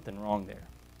 There's something wrong there.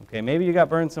 Okay, maybe you got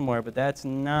burned somewhere, but that's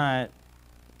not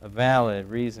a valid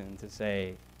reason to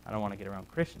say, I don't want to get around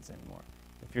Christians anymore.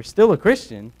 If you're still a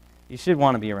Christian, you should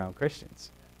want to be around Christians.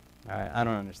 I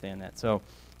don't understand that. So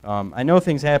I know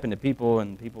things happen to people,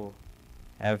 and people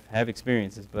have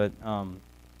experiences, but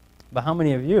how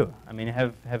many of you, I mean,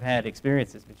 have had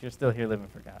experiences, but you're still here living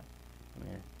for God? I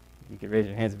mean, you could raise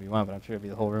your hands if you want, but I'm sure it'd be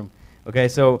the whole room. Okay,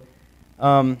 so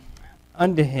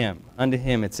unto him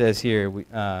it says here,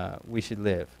 we should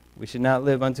live. We should not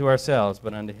live unto ourselves,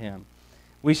 but unto him.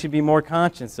 We should be more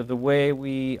conscious of the way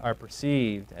we are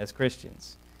perceived as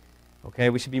Christians. Okay,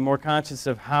 we should be more conscious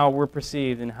of how we're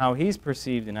perceived and how he's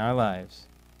perceived in our lives.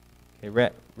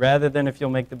 Okay, rather than if you'll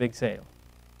make the big sale.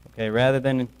 Okay, rather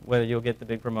than whether you'll get the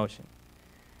big promotion.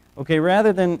 Okay,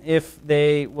 rather than if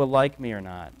they will like me or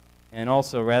not. And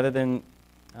also, rather than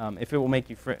if it will make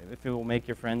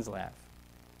your friends laugh.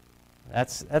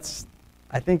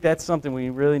 I think that's something we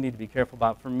really need to be careful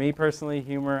about. For me personally,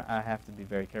 humor I have to be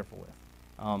very careful with.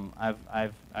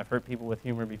 I've hurt people with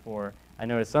humor before. I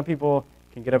noticed some people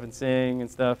can get up and sing and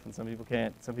stuff, and some people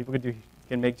can't. Some people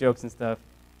can make jokes and stuff.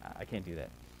 I can't do that.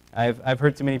 I've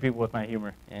hurt too many people with my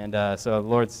humor, and so the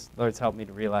Lord's helped me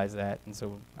to realize that, and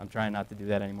so I'm trying not to do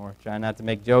that anymore. Trying not to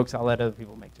make jokes. I'll let other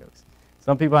people make jokes.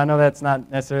 Some people, I know that's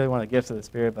not necessarily one of the gifts of the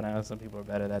Spirit, but I know some people are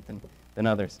better at that than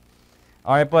others.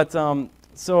 All right, but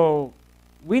so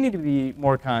we need to be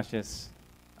more conscious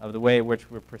of the way in which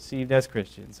we're perceived as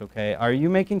Christians, okay? Are you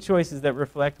making choices that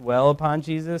reflect well upon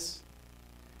Jesus?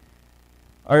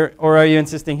 Or are you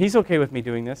insisting, he's okay with me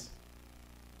doing this?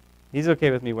 He's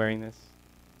okay with me wearing this?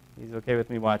 He's okay with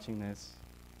me watching this?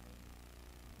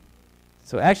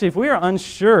 So actually, if we are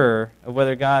unsure of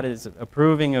whether God is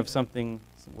approving of something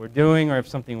we're doing or if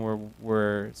something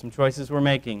some choices we're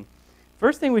making,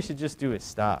 first thing we should just do is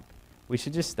stop. We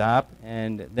should just stop,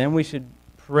 and then we should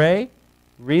pray,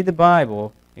 read the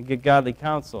Bible, and get godly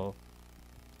counsel,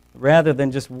 rather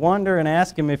than just wonder and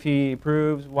ask him if he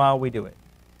approves while we do it.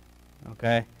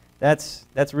 Okay? That's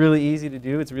really easy to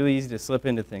do. It's really easy to slip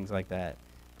into things like that.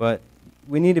 But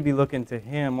we need to be looking to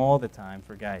him all the time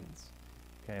for guidance.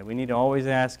 Okay? We need to always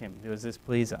ask him, does this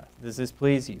please us? Does this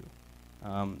please you?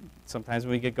 Sometimes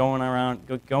when we get going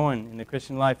in the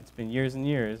Christian life, it's been years and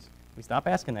years, we stop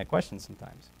asking that question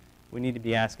sometimes. We need to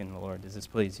be asking the Lord, does this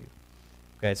please you?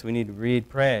 Okay, so we need to read,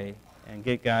 pray, and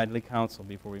get godly counsel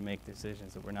before we make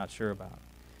decisions that we're not sure about.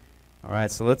 All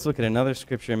right, so let's look at another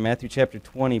scripture in Matthew chapter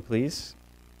 20, please.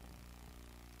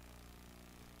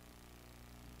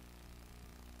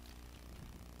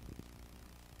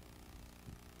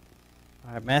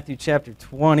 All right, Matthew chapter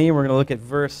 20, we're going to look at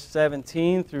verse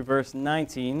 17 through verse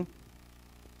 19.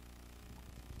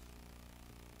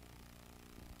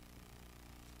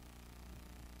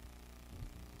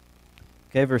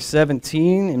 Okay, verse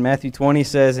 17 in Matthew 20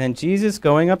 says, And Jesus,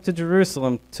 going up to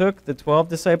Jerusalem, took the 12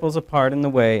 disciples apart in the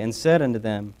way, and said unto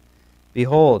them,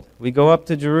 Behold, we go up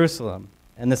to Jerusalem,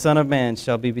 and the Son of Man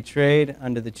shall be betrayed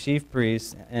unto the chief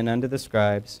priests and unto the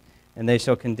scribes, and they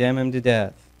shall condemn him to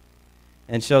death,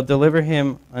 and shall deliver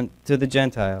him unto the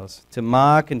Gentiles, to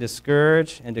mock and to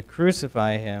scourge and to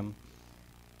crucify him,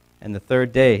 and the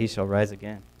third day he shall rise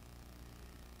again.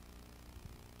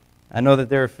 I know that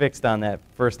they're fixed on that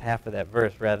first half of that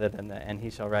verse rather than the and he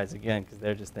shall rise again, because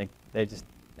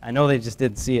I know they just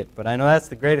didn't see it, but I know that's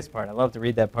the greatest part. I love to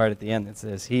read that part at the end that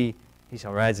says he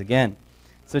shall rise again.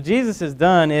 So Jesus has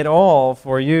done it all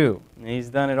for you, and he's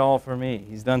done it all for me.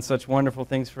 He's done such wonderful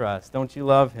things for us. Don't you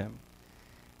love him?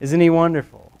 Isn't he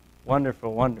wonderful?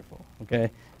 Wonderful, wonderful,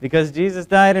 okay? Because Jesus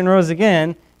died and rose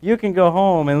again, you can go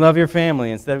home and love your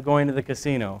family instead of going to the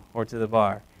casino or to the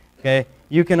bar, okay?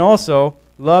 You can also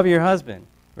love your husband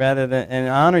and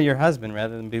honor your husband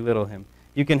rather than belittle him.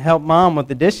 You can help mom with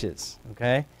the dishes,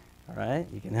 okay? All right?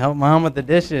 You can help mom with the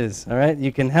dishes, all right?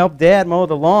 You can help dad mow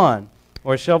the lawn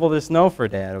or shovel the snow for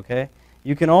dad, okay?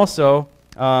 You can also,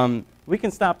 we can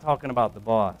stop talking about the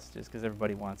boss just because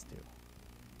everybody wants to,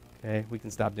 okay? We can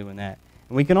stop doing that.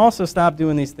 And we can also stop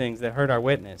doing these things that hurt our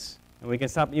witness. And we can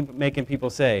stop making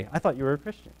people say, I thought you were a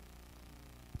Christian.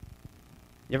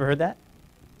 You ever heard that?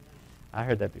 I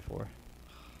heard that before.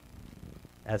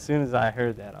 As soon as I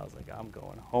heard that, I was like, I'm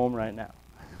going home right now.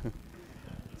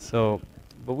 But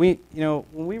when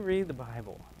we read the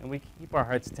Bible and we keep our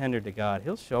hearts tender to God,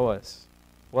 he'll show us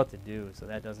what to do so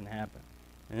that doesn't happen.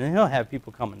 And then he'll have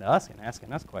people coming to us and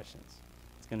asking us questions.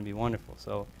 going to be wonderful.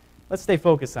 So let's stay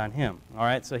focused on him, all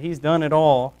right? So he's done it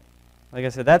all. Like I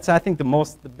said, that's, I think,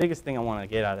 the biggest thing I want to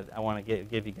get out of it, I want to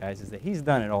give you guys, is that he's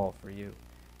done it all for you.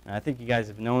 And I think you guys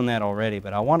have known that already,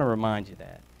 but I want to remind you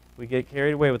that. We get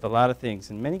carried away with a lot of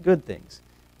things, and many good things,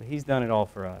 but he's done it all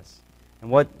for us. And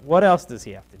what else does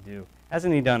he have to do?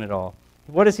 Hasn't he done it all?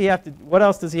 What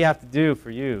else does he have to do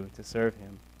for you to serve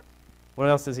him? What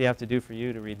else does he have to do for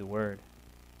you to read the Word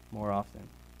more often?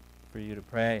 For you to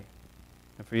pray,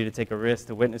 and for you to take a risk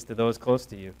to witness to those close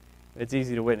to you. It's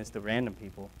easy to witness to random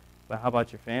people, but how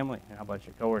about your family, and how about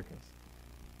your coworkers?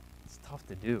 It's tough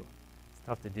to do. It's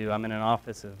tough to do. I'm in an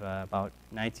office of about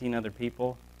 19 other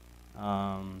people.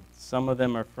 Some of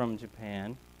them are from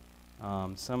Japan.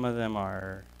 Some of them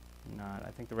are not.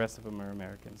 I think the rest of them are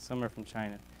Americans. Some are from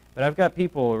China. But I've got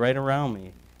people right around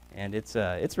me, and it's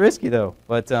risky though.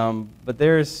 But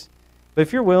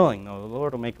if you're willing, though, the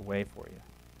Lord will make a way for you.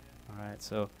 All right.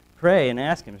 So pray and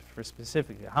ask Him for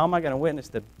specifically, how am I going to witness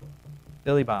to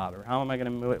Billy Bob, or how am I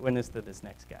going to witness to this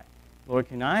next guy? Lord,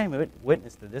 can I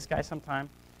witness to this guy sometime?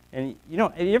 And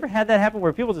have you ever had that happen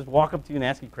where people just walk up to you and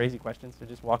ask you crazy questions? They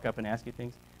just walk up and ask you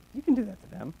things. You can do that to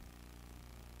them.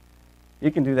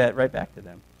 You can do that right back to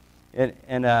them.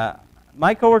 And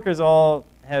my coworkers all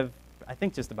have, I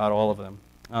think just about all of them.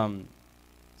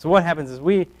 So what happens is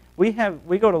we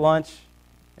go to lunch,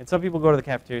 and some people go to the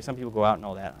cafeteria, some people go out and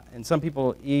all that, and some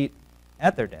people eat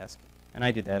at their desk, and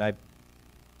I do that. I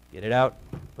get it out,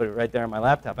 put it right there on my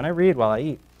laptop, and I read while I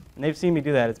eat. And they've seen me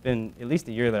do that. It's been at least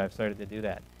a year that I've started to do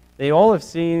that. They all have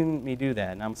seen me do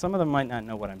that. Now, some of them might not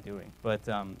know what I'm doing, but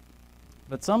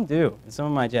some do. And some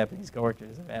of my Japanese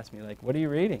coworkers have asked me, like, what are you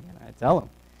reading? And I tell them.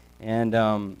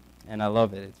 And I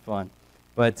love it. It's fun.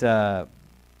 But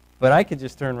I could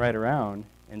just turn right around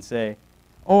and say,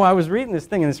 oh, I was reading this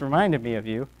thing, and this reminded me of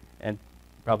you, and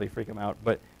probably freak them out.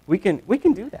 But we can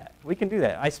do that. We can do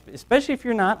that. Especially if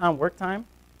you're not on work time,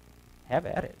 have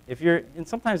at it. And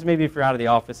sometimes maybe if you're out of the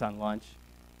office on lunch,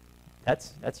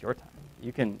 that's your time.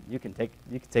 You can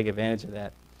take advantage of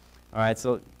that. All right,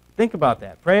 so think about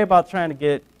that. Pray about trying to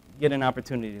get an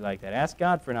opportunity like that. Ask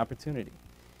God for an opportunity.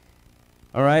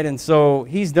 All right, and so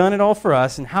He's done it all for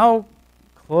us. And how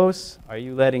close are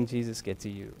you letting Jesus get to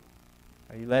you?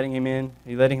 Are you letting Him in? Are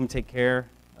you letting Him take care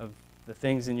of the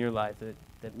things in your life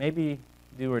that maybe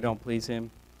do or don't please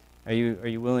Him? Are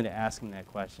you willing to ask Him that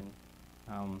question?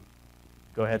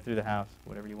 Go ahead through the house,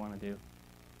 whatever you want to do.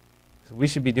 So we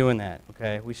should be doing that,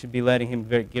 okay? We should be letting Him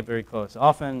get very close.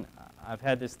 Often, I've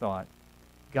had this thought,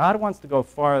 God wants to go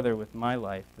farther with my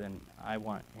life than I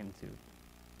want Him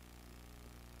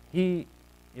to.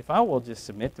 If I will just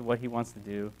submit to what He wants to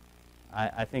do,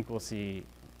 I think we'll see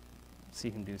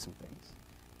Him do some things.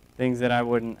 Things that I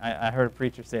wouldn't. I heard a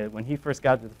preacher say that when he first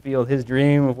got to the field, his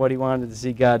dream of what he wanted to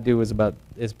see God do was about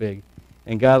this big.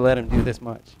 And God let him do this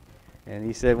much. And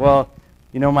he said, well,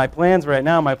 my plans right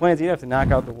now, you have to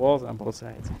knock out the walls on both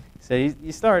sides. He said,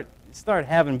 you start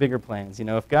having bigger plans.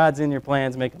 If God's in your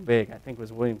plans, make them big. I think it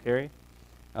was William Carey.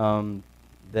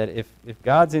 That if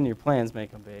God's in your plans,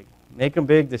 make them big. Make them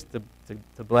big just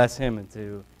to bless Him and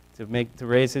to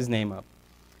raise His name up.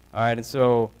 All right, and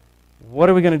so what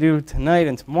are we going to do tonight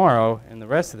and tomorrow and the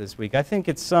rest of this week? I think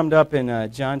it's summed up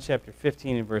in John chapter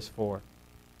 15 and verse 4.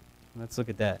 Let's look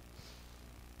at that.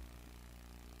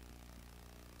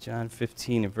 John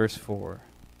 15 and verse 4.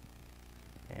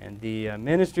 And the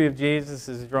ministry of Jesus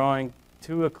is drawing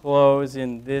to a close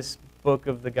in this book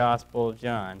of the Gospel of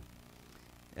John.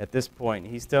 At this point,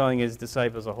 He's telling His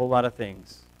disciples a whole lot of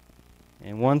things.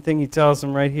 And one thing He tells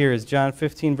them right here is John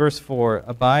 15 verse 4,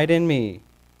 abide in me,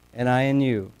 and I in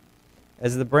you.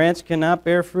 As the branch cannot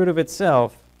bear fruit of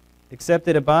itself, except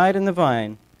it abide in the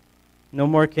vine, no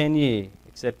more can ye,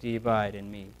 except ye abide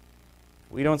in me.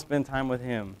 If we don't spend time with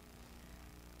Him,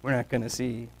 we're not going to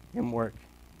see Him work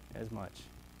as much.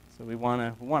 So we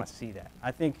want to see that.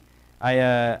 I think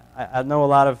I know a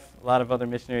lot of other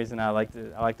missionaries, and I like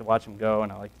to watch them go,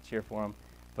 and I like to cheer for them.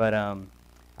 But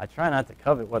I try not to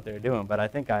covet what they're doing. But I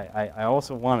think I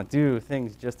also want to do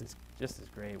things just as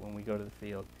great when we go to the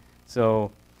field.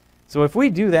 So if we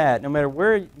do that, no matter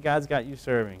where God's got you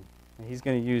serving, He's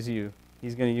going to use you.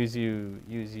 He's going to use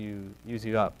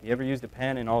you up. You ever used a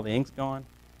pen and all the ink's gone?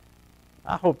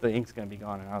 I hope the ink's going to be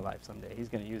gone in our life someday. He's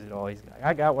going to use it all.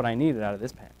 I got what I needed out of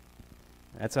this pen.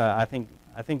 That's I think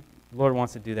the Lord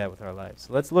wants to do that with our lives.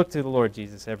 So let's look to the Lord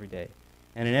Jesus every day,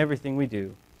 and in everything we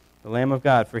do, the Lamb of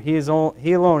God, for He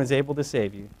alone is able to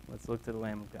save you. Let's look to the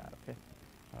Lamb of God. Okay.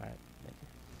 All right. Thank you.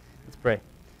 Let's pray.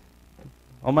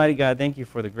 Almighty God, thank You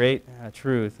for the great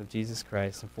truth of Jesus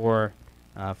Christ and for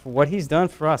what He's done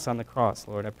for us on the cross,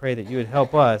 Lord. I pray that You would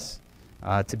help us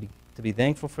to be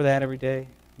thankful for that every day.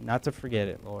 not to forget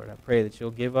it, Lord. I pray that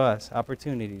you'll give us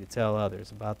opportunity to tell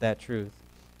others about that truth.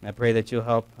 And I pray that you'll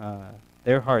help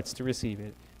their hearts to receive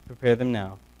it. Prepare them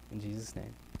now. In Jesus'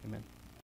 name, amen.